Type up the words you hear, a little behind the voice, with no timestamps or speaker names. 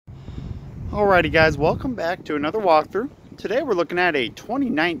Alrighty guys, welcome back to another walkthrough. Today we're looking at a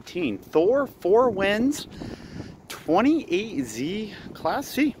 2019 Thor 4 Winds 28Z Class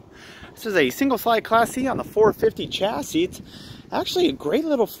C. This is a single slide Class C on the 450 chassis. It's actually a great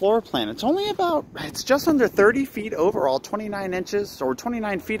little floor plan. It's just under 30 feet overall, 29 inches or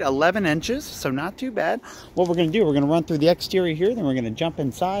 29 feet 11 inches, so not too bad. What we're going to do, we're going to run through the exterior here, then we're going to jump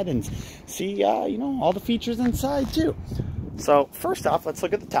inside and see all the features inside too. So first off, let's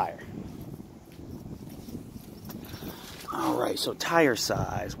look at the tire. Alright, so tire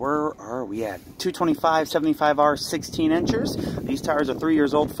size, where are we at? 225, 75R, 16 inches. These tires are 3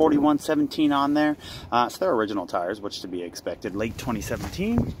 years old, 4117 on there. So they're original tires, which to be expected, late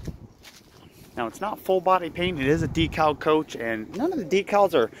 2017. Now it's not full body paint, it is a decal coach, and none of the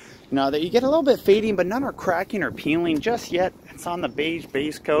decals are, that you get a little bit fading, but none are cracking or peeling just yet. It's on the beige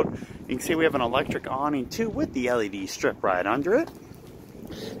base coat. You can see we have an electric awning too with the LED strip right under it.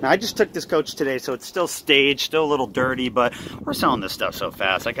 Now, I just took this coach today, so it's still staged, still a little dirty, but we're selling this stuff so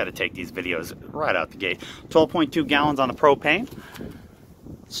fast. I got to take these videos right out the gate. 12.2 gallons on the propane.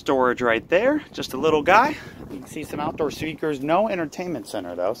 Storage right there, just a little guy. You can see some outdoor speakers. No entertainment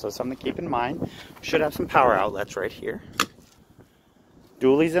center, though, so something to keep in mind. Should have some power outlets right here.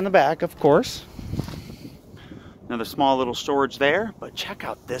 Dualies in the back, of course. Another small little storage there, but check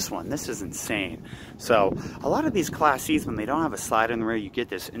out this one. This is insane. So a lot of these Class C's, when they don't have a slide in the rear, you get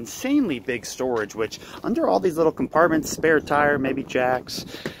this insanely big storage, which under all these little compartments, spare tire, maybe jacks,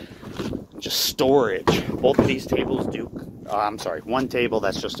 just storage. Both of these tables do, I'm sorry, one table,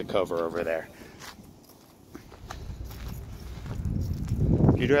 that's just a cover over there.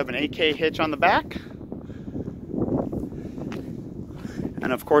 You do have an 8K hitch on the back.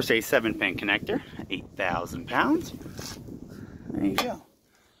 And of course a 7-pin connector, 8,000 pounds. There you go.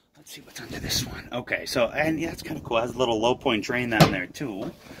 Let's see what's under this one. Okay, so, and yeah, it's kind of cool. It has a little low point drain down there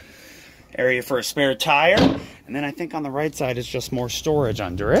too. Area for a spare tire. And then I think on the right side is just more storage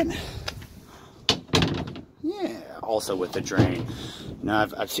under it. Yeah, also with the drain. Now,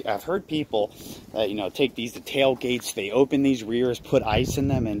 I've heard people that, take these to tailgates, they open these rears, put ice in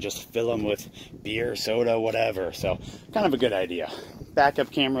them, and just fill them with beer, soda, whatever. So, kind of a good idea.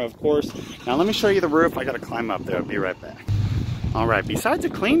 Backup camera, of course. Now, let me show you the roof. I got to climb up there. I'll be right back. All right, besides the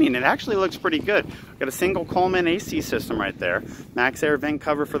cleaning, it actually looks pretty good. Got a single Coleman AC system right there. Max air vent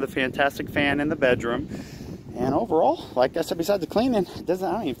cover for the fantastic fan in the bedroom. And overall, like I said, besides the cleaning, I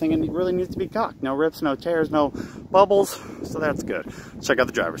don't even think it really needs to be caulked. No rips, no tears, no bubbles, so that's good. Let's check out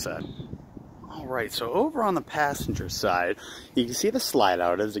the driver's side. All right, so over on the passenger side, you can see the slide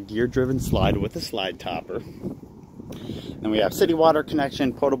out as a gear-driven slide with a slide topper. Then we have city water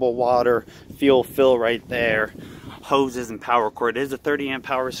connection, potable water, fuel fill right there, hoses and power cord. It is a 30-amp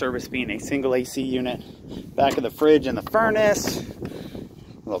power service being a single AC unit. Back of the fridge and the furnace, a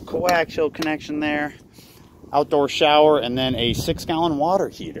little coaxial connection there. Outdoor shower, and then a 6-gallon water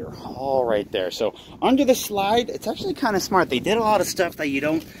heater, all right there. So under the slide, it's actually kind of smart. They did a lot of stuff that you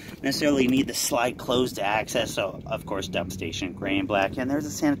don't necessarily need the slide closed to access. So of course, dump station, gray and black, and there's a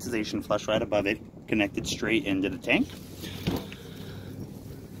sanitization flush right above it, connected straight into the tank.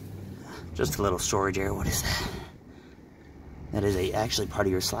 Just a little storage area. What is that? That is actually part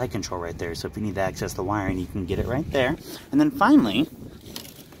of your slide control right there. So if you need to access the wiring, you can get it right there. And then finally,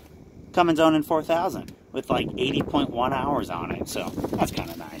 Cummins Onan 4000. With like 80.1 hours on it, so that's kind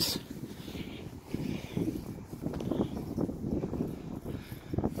of nice.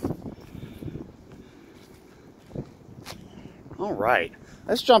 All right,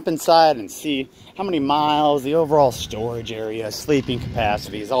 let's jump inside and see how many miles, the overall storage area, sleeping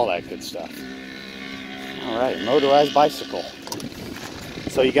capacities, all that good stuff. All right, motorized bicycle.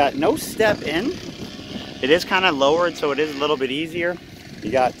 So you got no step in. It is kind of lowered, so it is a little bit easier. You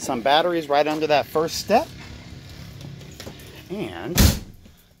got some batteries right under that first step. And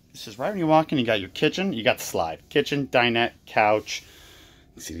this is right when you walk in, you got your kitchen, you got the slide. Kitchen, dinette, couch.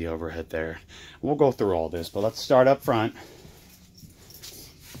 You see the overhead there. We'll go through all this, but let's start up front.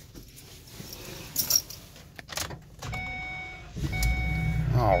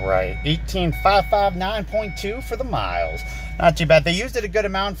 All right, 18559.2 for the miles. Not too bad. They used it a good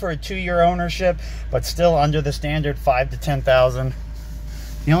amount for a 2-year ownership, but still under the standard 5 to 10,000.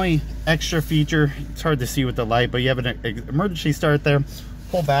 The only extra feature, it's hard to see with the light, but you have an emergency start there.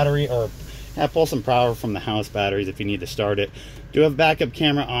 Pull battery, or pull some power from the house batteries if you need to start it. Do have backup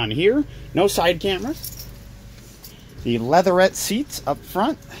camera on here. No side cameras. The leatherette seats up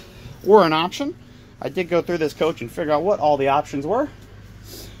front were an option. I did go through this coach and figure out what all the options were.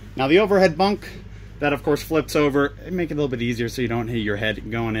 Now the overhead bunk, that of course flips over. It make it a little bit easier so you don't hit your head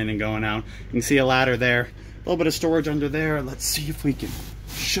going in and going out. You can see a ladder there. A little bit of storage under there. Let's see if we can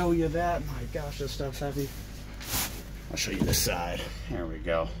show you that. My gosh, this stuff's heavy. I'll show you this side. There we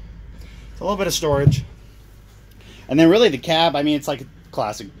go. It's a little bit of storage. And then really the cab, I mean, it's like a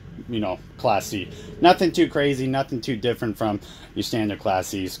classic, you know, Class C. Nothing too crazy, nothing too different from your standard Class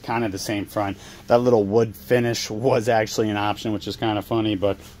C's. Kind of the same front. That little wood finish was actually an option, which is kind of funny,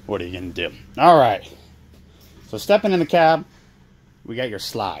 but what are you going to do? All right. So stepping in the cab, we got your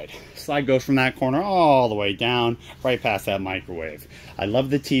slide. Slide goes from that corner all the way down, right past that microwave. I love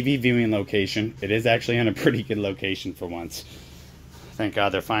the TV viewing location. It is actually in a pretty good location for once. Thank God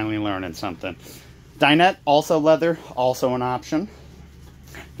they're finally learning something. Dinette, also leather, also an option.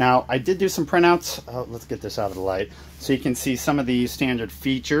 Now, I did do some printouts. Let's get this out of the light. So you can see some of these standard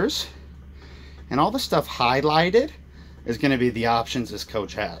features. And all the stuff highlighted is going to be the options this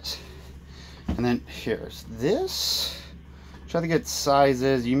coach has. And then here's this. Try to get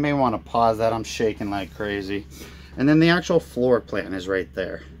sizes. You may want to pause that. I'm shaking like crazy. And then the actual floor plan is right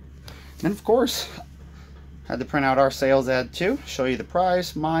there. And of course, had to print out our sales ad too. Show you the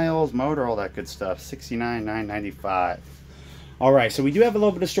price, miles, motor, all that good stuff. $69,995. All right, so we do have a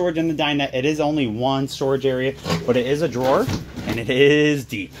little bit of storage in the dinette. It is only one storage area, but it is a drawer and it is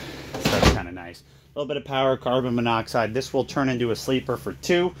deep. So that's kind of nice. A little bit of power, carbon monoxide. This will turn into a sleeper for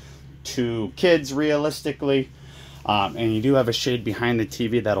two kids realistically. And you do have a shade behind the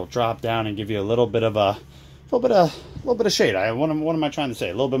TV that'll drop down and give you a little bit of shade. What am I trying to say?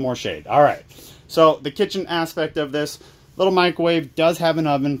 A little bit more shade. All right. So the kitchen aspect of this little microwave does have an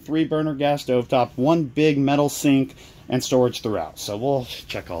oven, 3-burner gas stovetop, 1 big metal sink, and storage throughout. So we'll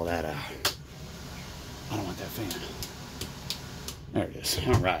check all that out. I don't want that fan. There it is.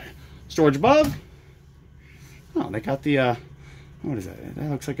 All right. Storage above. Oh, they got the what is that? That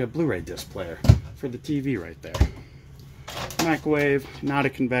looks like a Blu-ray disc player for the TV right there. Microwave, not a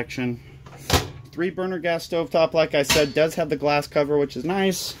convection. 3-burner gas stovetop, like I said, does have the glass cover, which is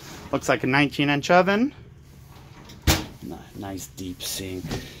nice. Looks like a 19-inch oven. Nice deep sink.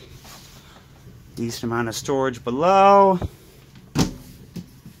 Decent amount of storage below.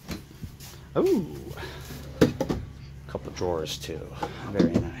 Ooh. Couple of drawers too.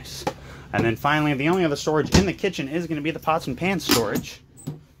 Very nice. And then finally, the only other storage in the kitchen is going to be the pots and pans storage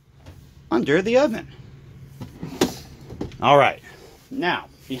under the oven. All right. Now,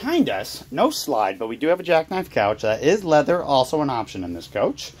 behind us, no slide, but we do have a jackknife couch. That is leather, also an option in this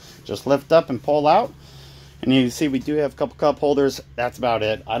coach. Just lift up and pull out. And you can see we do have a couple cup holders. That's about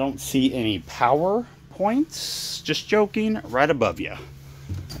it. I don't see any power points. Just joking, right above you.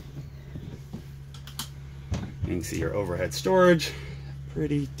 You can see your overhead storage.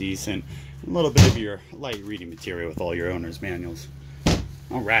 Pretty decent. A little bit of your light reading material with all your owner's manuals.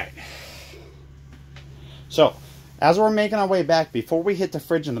 All right. So, as we're making our way back, before we hit the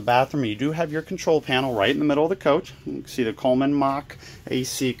fridge in the bathroom, you do have your control panel right in the middle of the coach. You can see the Coleman Mach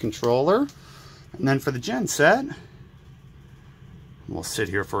AC controller. And then for the gen set, we'll sit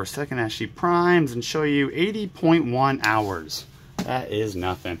here for a second as she primes and show you 80.1 hours. That is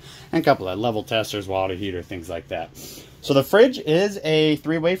nothing. And a couple of level testers, water heater, things like that. So the fridge is a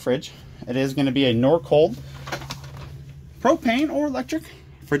 3-way fridge. It is going to be a Norcold propane or electric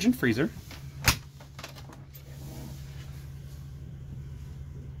fridge and freezer.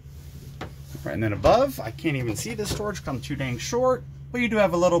 Right, and then above, I can't even see this storage, come too dang short. But you do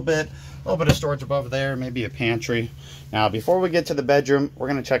have a little bit of storage above there, maybe a pantry. Now, before we get to the bedroom, we're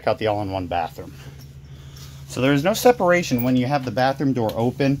going to check out the all-in-one bathroom. So there's no separation when you have the bathroom door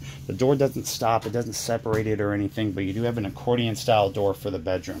open. The door doesn't stop, it doesn't separate it or anything, but you do have an accordion-style door for the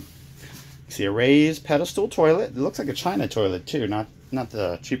bedroom. You see a raised pedestal toilet. It looks like a China toilet too, not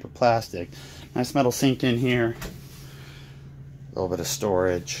the cheaper plastic. Nice metal sink in here. A little bit of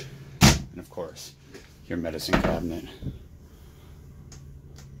storage. And of course, your medicine cabinet.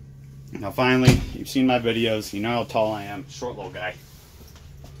 Now finally, you've seen my videos, you know how tall I am, short little guy.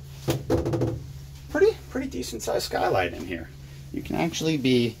 Pretty decent sized skylight in here. You can actually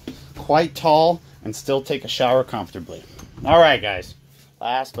be quite tall and still take a shower comfortably. Alright guys,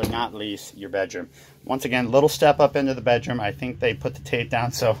 last but not least, your bedroom. Once again, little step up into the bedroom. I think they put the tape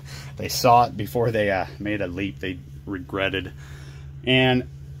down so they saw it before they made a leap they regretted. And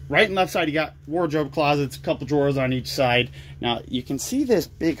right and left side, you got wardrobe closets, a couple drawers on each side. Now, you can see this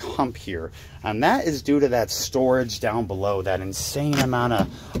big hump here, and that is due to that storage down below, that insane amount of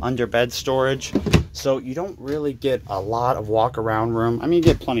underbed storage. So you don't really get a lot of walk-around room. I mean, you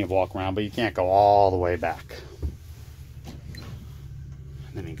get plenty of walk-around, but you can't go all the way back.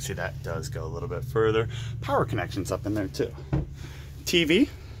 And then you can see that does go a little bit further. Power connections up in there, too. TV.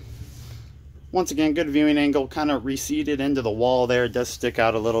 Once again, good viewing angle, kind of receded into the wall there. It does stick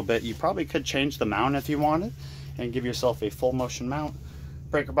out a little bit. You probably could change the mount if you wanted and give yourself a full motion mount.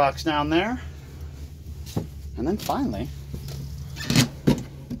 breaker box down there. And then finally, a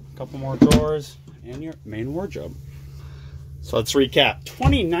couple more drawers and your main wardrobe. So let's recap.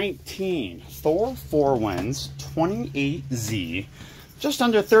 2019 Thor 4 Winds 28Z. Just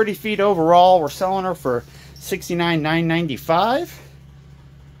under 30 feet overall. We're selling her for $69,995.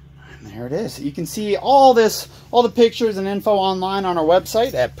 And there it is. You can see all the pictures and info online on our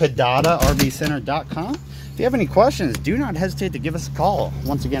website at PDATARVcenter.com. If you have any questions, do not hesitate to give us a call.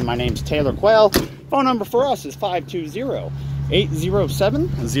 Once again, my name's Taylor Quayle. Phone number for us is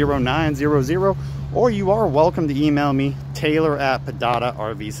 520-807-0900, or you are welcome to email me,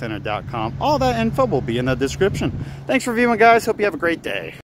 Taylor@PDATARVcenter.com. All that info will be in the description. Thanks for viewing, guys. Hope you have a great day.